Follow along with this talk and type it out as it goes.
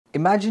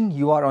Imagine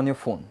you are on your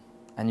phone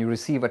and you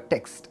receive a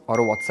text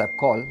or a WhatsApp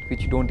call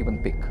which you don't even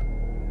pick.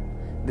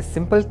 This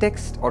simple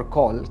text or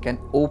call can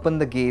open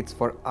the gates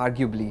for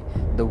arguably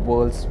the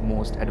world's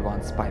most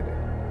advanced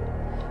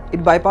spyware.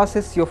 It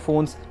bypasses your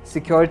phone's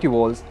security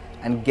walls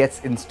and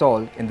gets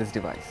installed in this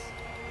device.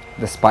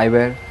 The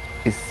spyware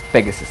is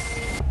Pegasus.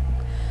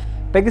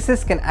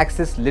 Pegasus can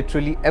access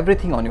literally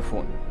everything on your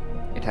phone.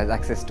 It has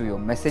access to your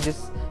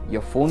messages,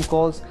 your phone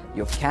calls,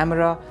 your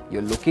camera,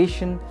 your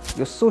location,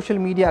 your social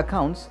media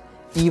accounts,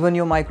 even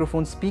your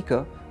microphone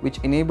speaker, which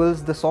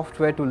enables the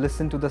software to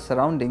listen to the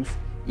surroundings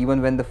even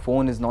when the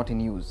phone is not in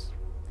use.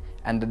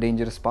 And the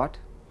dangerous part?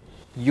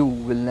 You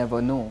will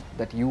never know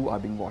that you are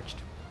being watched,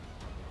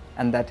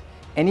 and that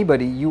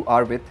anybody you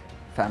are with,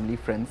 family,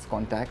 friends,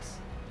 contacts,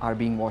 are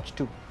being watched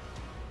too.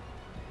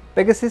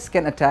 Pegasus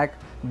can attack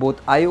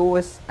both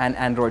iOS and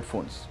Android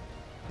phones.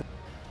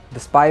 The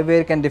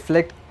spyware can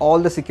deflect all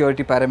the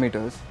security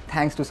parameters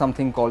thanks to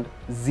something called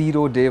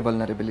zero-day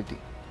vulnerability.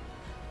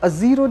 A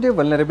zero-day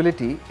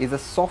vulnerability is a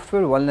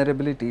software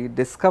vulnerability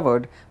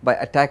discovered by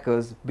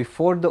attackers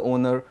before the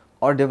owner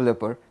or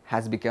developer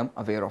has become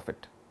aware of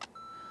it.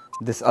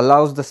 This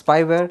allows the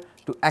spyware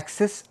to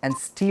access and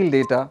steal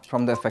data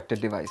from the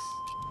affected device.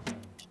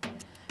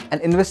 An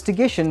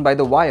investigation by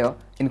The Wire,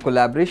 in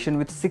collaboration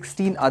with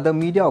 16 other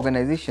media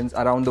organizations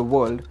around the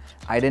world,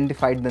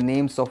 identified the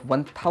names of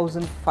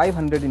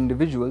 1,500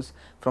 individuals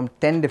from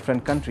 10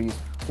 different countries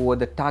who were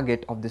the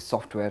target of this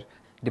software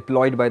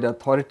deployed by the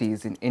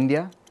authorities in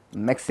India,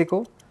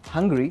 Mexico,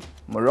 Hungary,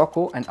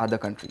 Morocco, and other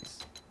countries.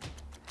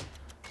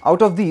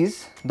 Out of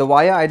these, The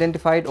Wire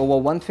identified over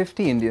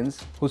 150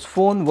 Indians whose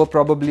phones were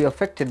probably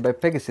affected by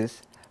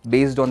Pegasus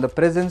based on the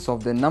presence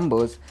of their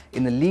numbers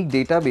in a leaked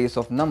database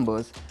of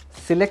numbers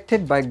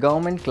selected by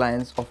government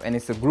clients of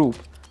NSO Group,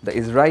 the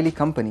Israeli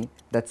company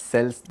that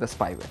sells the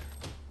spyware.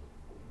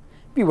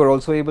 We were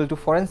also able to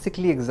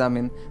forensically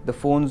examine the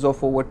phones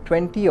of over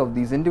 20 of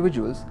these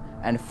individuals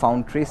and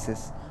found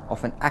traces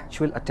of an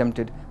actual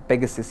attempted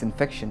Pegasus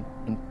infection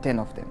in 10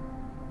 of them.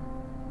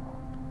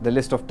 The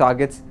list of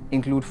targets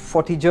include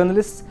 40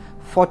 journalists,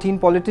 14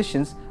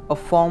 politicians, a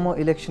former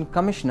election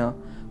commissioner,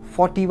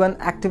 41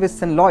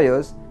 activists and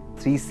lawyers,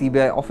 3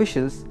 CBI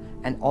officials,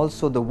 and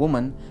also the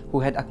woman who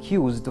had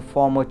accused the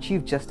former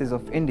Chief Justice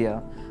of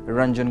India,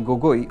 Ranjan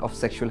Gogoi, of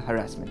sexual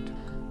harassment.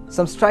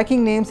 Some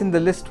striking names in the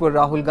list were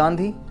Rahul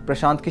Gandhi,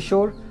 Prashant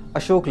Kishore,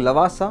 Ashok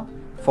Lavasa,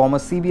 former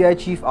CBI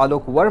Chief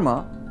Alok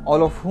Verma,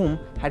 all of whom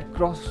had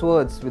crossed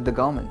swords with the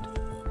government,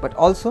 but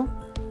also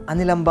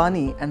Anil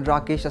Ambani and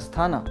Rakesh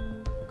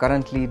Asthana,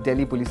 currently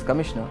Delhi Police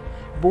Commissioner,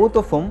 both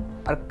of whom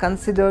are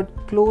considered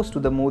close to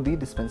the Modi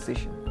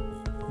dispensation.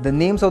 The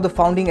names of the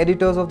founding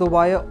editors of The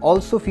Wire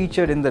also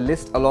featured in the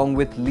list along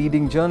with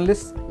leading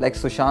journalists like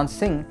Sushant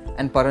Singh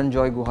and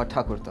Paranjoy Guha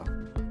Thakurta.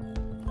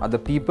 Other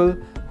people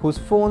whose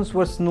phones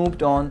were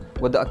snooped on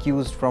were the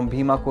accused from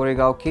Bhima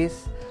Koregaon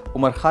case,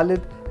 Umar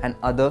Khalid, and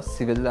other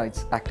civil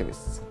rights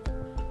activists.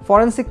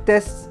 Forensic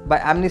tests by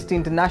Amnesty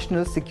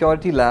International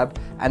Security Lab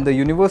and the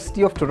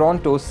University of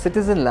Toronto's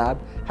Citizen Lab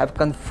have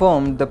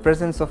confirmed the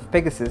presence of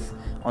Pegasus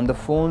on the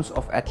phones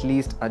of at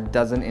least a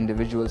dozen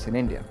individuals in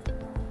India.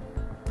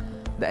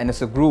 The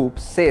NSO Group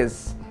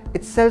says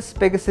it sells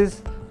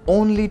Pegasus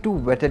only to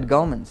vetted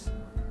governments,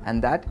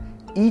 and that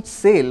each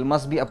sale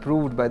must be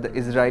approved by the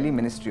Israeli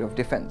Ministry of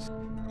Defense.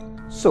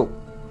 So,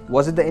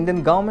 was it the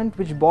Indian government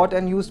which bought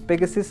and used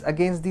Pegasus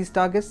against these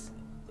targets?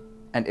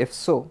 And if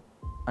so,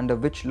 under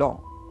which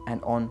law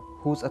and on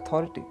whose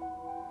authority?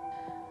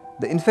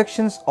 The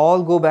infections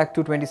all go back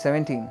to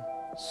 2017,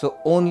 so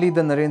only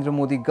the Narendra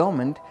Modi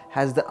government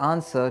has the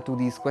answer to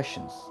these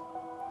questions.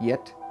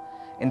 Yet,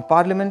 in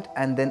Parliament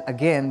and then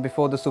again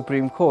before the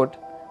Supreme Court,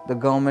 the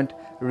government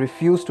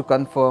refused to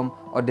confirm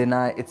or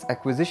deny its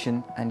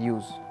acquisition and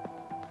use.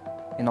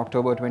 In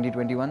October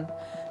 2021,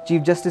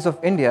 Chief Justice of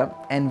India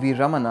N.V.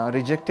 Ramana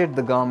rejected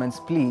the government's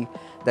plea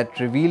that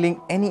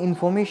revealing any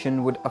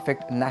information would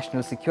affect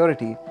national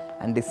security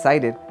and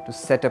decided to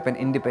set up an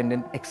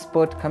independent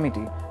expert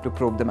committee to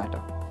probe the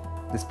matter.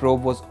 This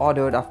probe was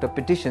ordered after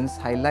petitions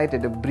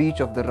highlighted a breach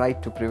of the right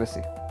to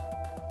privacy.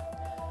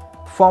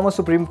 Former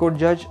Supreme Court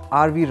Judge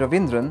R.V.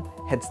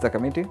 Ravindran heads the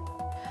committee.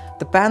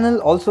 The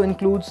panel also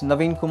includes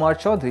Naveen Kumar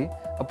Chaudhary,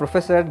 a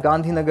professor at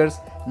Gandhinagar's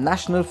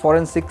National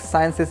Forensic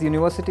Sciences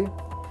University,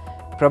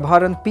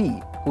 Prabharan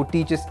P., who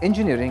teaches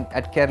engineering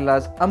at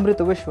Kerala's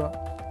Amrita Vishwa,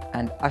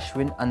 and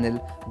Ashwin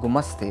Anil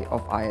Gumaste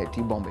of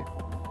IIT Bombay.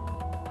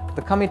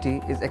 The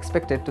committee is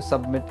expected to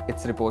submit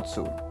its report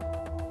soon.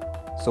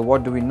 So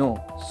what do we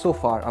know so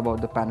far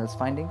about the panel's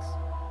findings?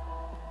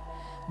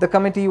 The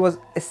committee was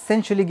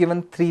essentially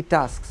given 3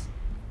 tasks.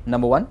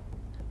 Number 1,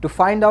 to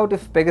find out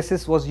if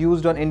Pegasus was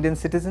used on Indian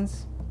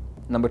citizens.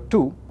 Number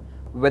 2,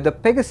 whether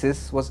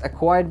Pegasus was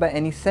acquired by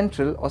any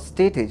central or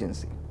state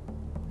agency.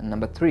 And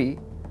number 3,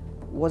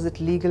 was it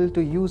legal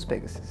to use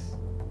Pegasus?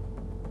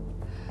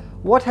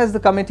 What has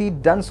the committee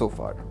done so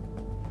far?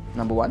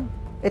 Number 1,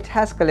 it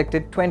has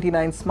collected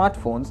 29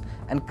 smartphones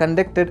and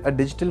conducted a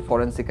digital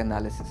forensic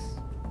analysis.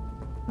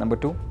 Number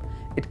 2,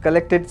 It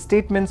collected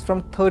statements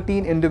from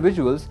 13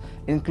 individuals,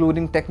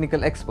 including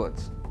technical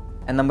experts.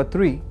 And number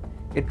 3,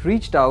 it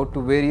reached out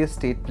to various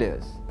state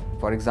players.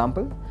 For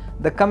example,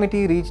 the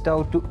committee reached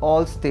out to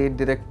all state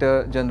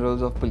director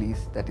generals of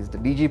police, that is the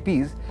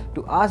DGPs,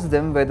 to ask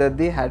them whether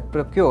they had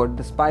procured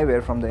the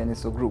spyware from the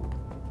NSO Group.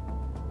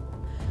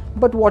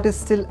 But what is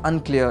still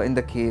unclear in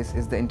the case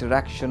is the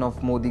interaction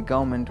of Modi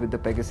government with the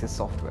Pegasus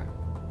software.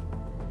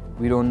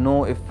 We don't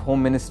know if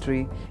Home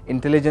Ministry,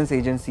 intelligence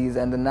agencies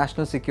and the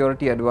National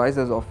Security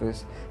Advisor's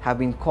Office have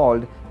been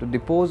called to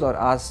depose or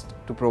asked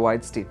to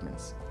provide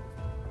statements.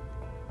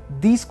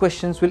 These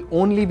questions will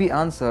only be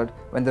answered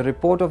when the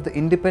report of the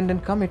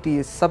independent committee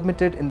is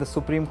submitted in the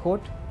Supreme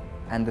Court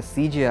and the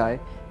CJI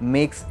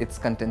makes its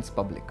contents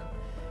public.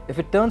 If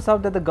it turns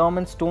out that the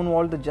government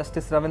stonewalled the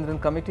Justice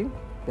Ravindran Committee,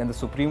 then the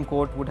Supreme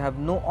Court would have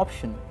no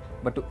option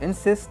but to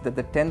insist that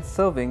the 10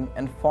 serving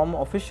and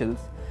former officials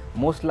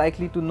most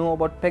likely to know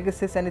about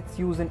Pegasus and its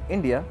use in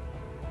India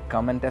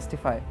come and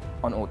testify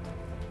on oath.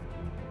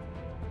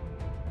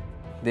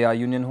 They are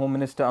Union Home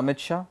Minister Amit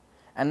Shah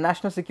and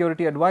National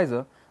Security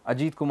Advisor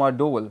Ajit Kumar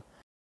Doval,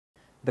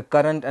 the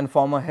current and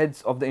former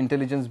heads of the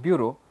Intelligence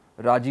Bureau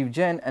Rajiv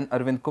Jain and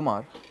Arvind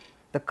Kumar,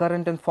 the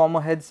current and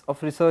former heads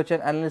of Research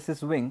and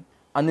Analysis Wing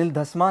Anil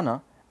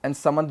Dhasmana and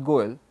Samant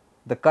Goel,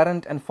 the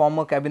current and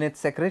former Cabinet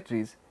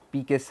Secretaries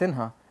P.K.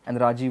 Sinha and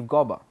Rajiv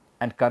Gauba,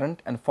 and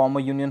current and former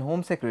Union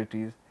Home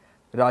Secretaries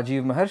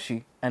Rajiv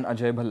Maharshi and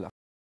Ajay Bhalla.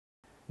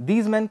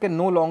 These men can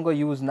no longer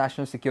use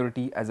national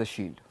security as a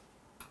shield.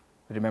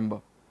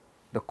 Remember,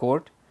 the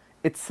court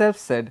itself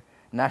said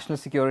national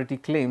security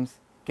claims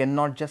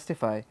cannot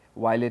justify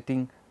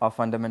violating our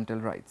fundamental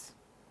rights.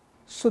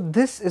 So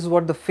this is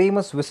what the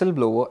famous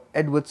whistleblower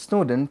Edward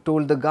Snowden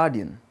told The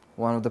Guardian,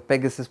 one of the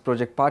Pegasus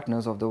project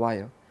partners of The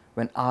Wire,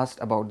 when asked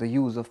about the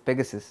use of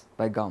Pegasus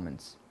by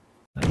governments.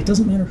 It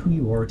doesn't matter who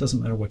you are, it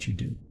doesn't matter what you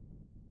do.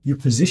 Your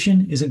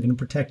position isn't going to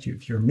protect you.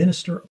 If you're a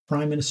minister, a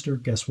prime minister,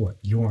 guess what?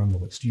 You're on the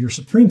list. You're a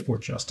Supreme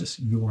Court justice,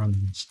 you're on the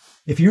list.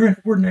 If you're an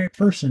ordinary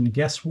person,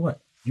 guess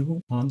what?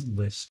 You're on the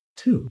list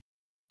too.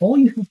 All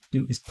you have to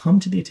do is come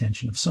to the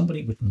attention of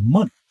somebody with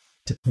money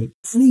to pay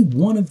any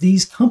one of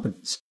these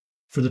companies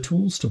for the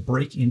tools to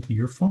break into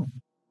your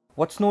phone.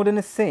 What Snowden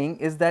is saying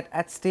is that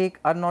at stake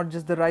are not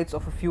just the rights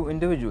of a few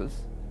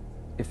individuals.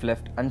 If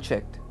left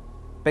unchecked,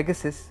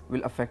 Pegasus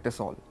will affect us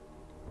all.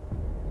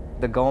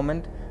 The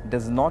government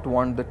does not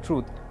want the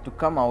truth to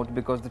come out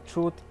because the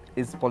truth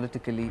is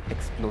politically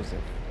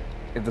explosive.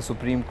 If the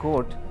Supreme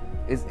Court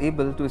is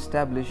able to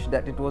establish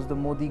that it was the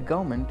Modi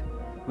government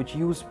which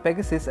used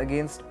Pegasus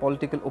against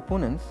political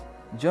opponents,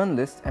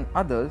 journalists and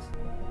others,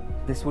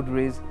 this would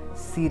raise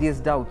serious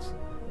doubts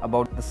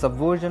about the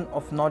subversion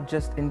of not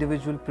just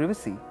individual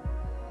privacy,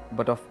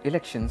 but of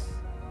elections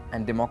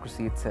and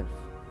democracy itself.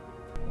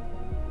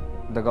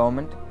 The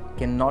government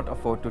cannot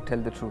afford to tell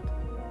the truth.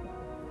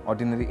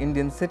 Ordinary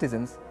Indian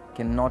citizens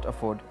cannot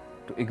afford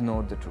to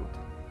ignore the truth.